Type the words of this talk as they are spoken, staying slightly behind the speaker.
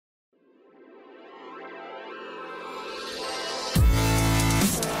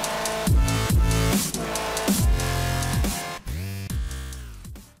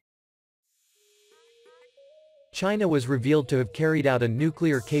China was revealed to have carried out a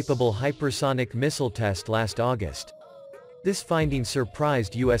nuclear-capable hypersonic missile test last August. This finding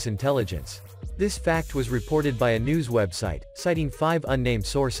surprised U.S. intelligence. This fact was reported by a news website, citing 5 unnamed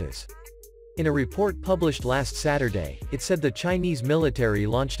sources. In a report published last Saturday, it said the Chinese military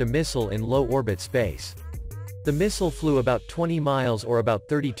launched a missile in low-orbit space. The missile flew about 20 miles or about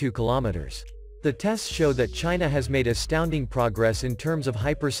 32 kilometers. The tests show that China has made astounding progress in terms of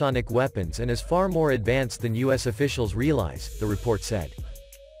hypersonic weapons and is far more advanced than U.S. officials realize, the report said.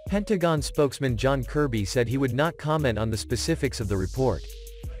 Pentagon spokesman John Kirby said he would not comment on the specifics of the report.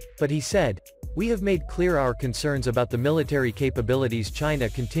 But he said, "We have made clear our concerns about the military capabilities China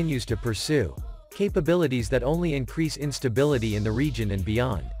continues to pursue, capabilities that only increase instability in the region and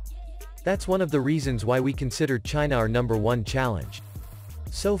beyond. That's one of the reasons why we consider China our #1 challenge."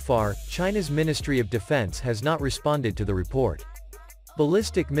 So far, China's Ministry of Defense has not responded to the report.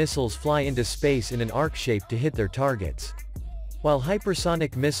 Ballistic missiles fly into space in an arc shape to hit their targets. While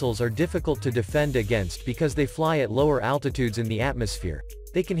hypersonic missiles are difficult to defend against because they fly at lower altitudes in the atmosphere,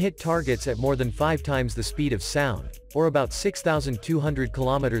 they can hit targets at more than 5 times the speed of sound, or about 6,200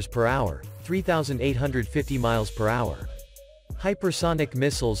 kilometers per hour, 3,850 miles per hour. Hypersonic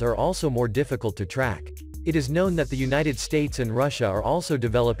missiles are also more difficult to track. It is known that the United States and Russia are also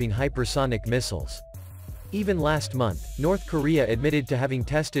developing hypersonic missiles. Even last month, North Korea admitted to having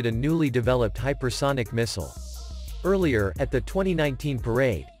tested a newly developed hypersonic missile. Earlier, at the 2019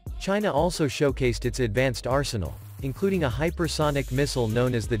 parade, China also showcased its advanced arsenal, including a hypersonic missile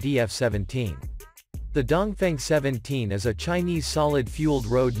known as the DF-17. The Dongfeng 17 is a Chinese solid-fueled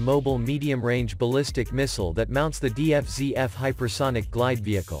road mobile medium-range ballistic missile that mounts the DF-ZF hypersonic glide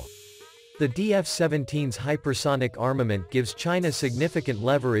vehicle. The DF-17's hypersonic armament gives China significant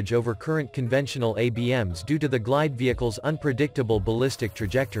leverage over current conventional ABMs due to the glide vehicle's unpredictable ballistic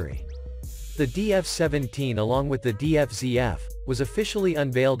trajectory. The DF-17 along with the DF-ZF, was officially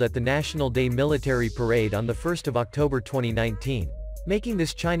unveiled at the National Day Military Parade on the 1st of October 2019, making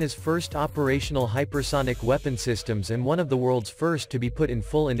this China's first operational hypersonic weapon systems and one of the world's first to be put in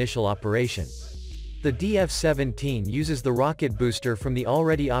full initial operation. The DF-17 uses the rocket booster from the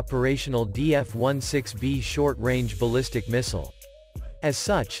already operational DF-16B short-range ballistic missile. As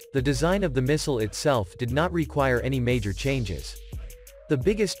such, the design of the missile itself did not require any major changes. The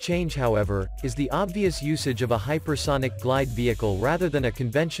biggest change however, is the obvious usage of a hypersonic glide vehicle rather than a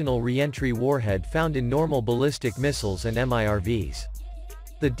conventional re-entry warhead found in normal ballistic missiles and MIRVs.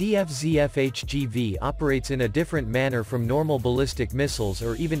 The DF-ZF-HGV operates in a different manner from normal ballistic missiles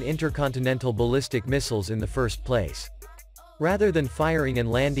or even intercontinental ballistic missiles in the first place. Rather than firing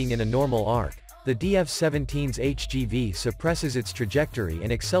and landing in a normal arc, the DF-17's HGV suppresses its trajectory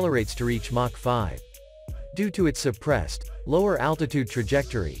and accelerates to reach Mach 5. Due to its suppressed, lower altitude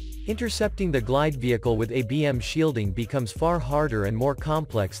trajectory, intercepting the glide vehicle with ABM shielding becomes far harder and more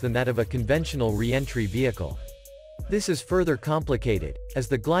complex than that of a conventional re-entry vehicle. This is further complicated, as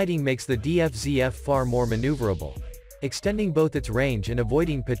the gliding makes the DF-ZF far more maneuverable, extending both its range and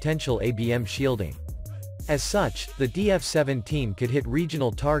avoiding potential ABM shielding. As such, the DF-17 could hit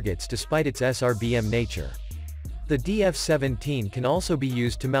regional targets despite its SRBM nature. The DF-17 can also be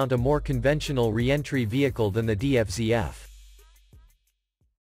used to mount a more conventional re-entry vehicle than the DF-ZF.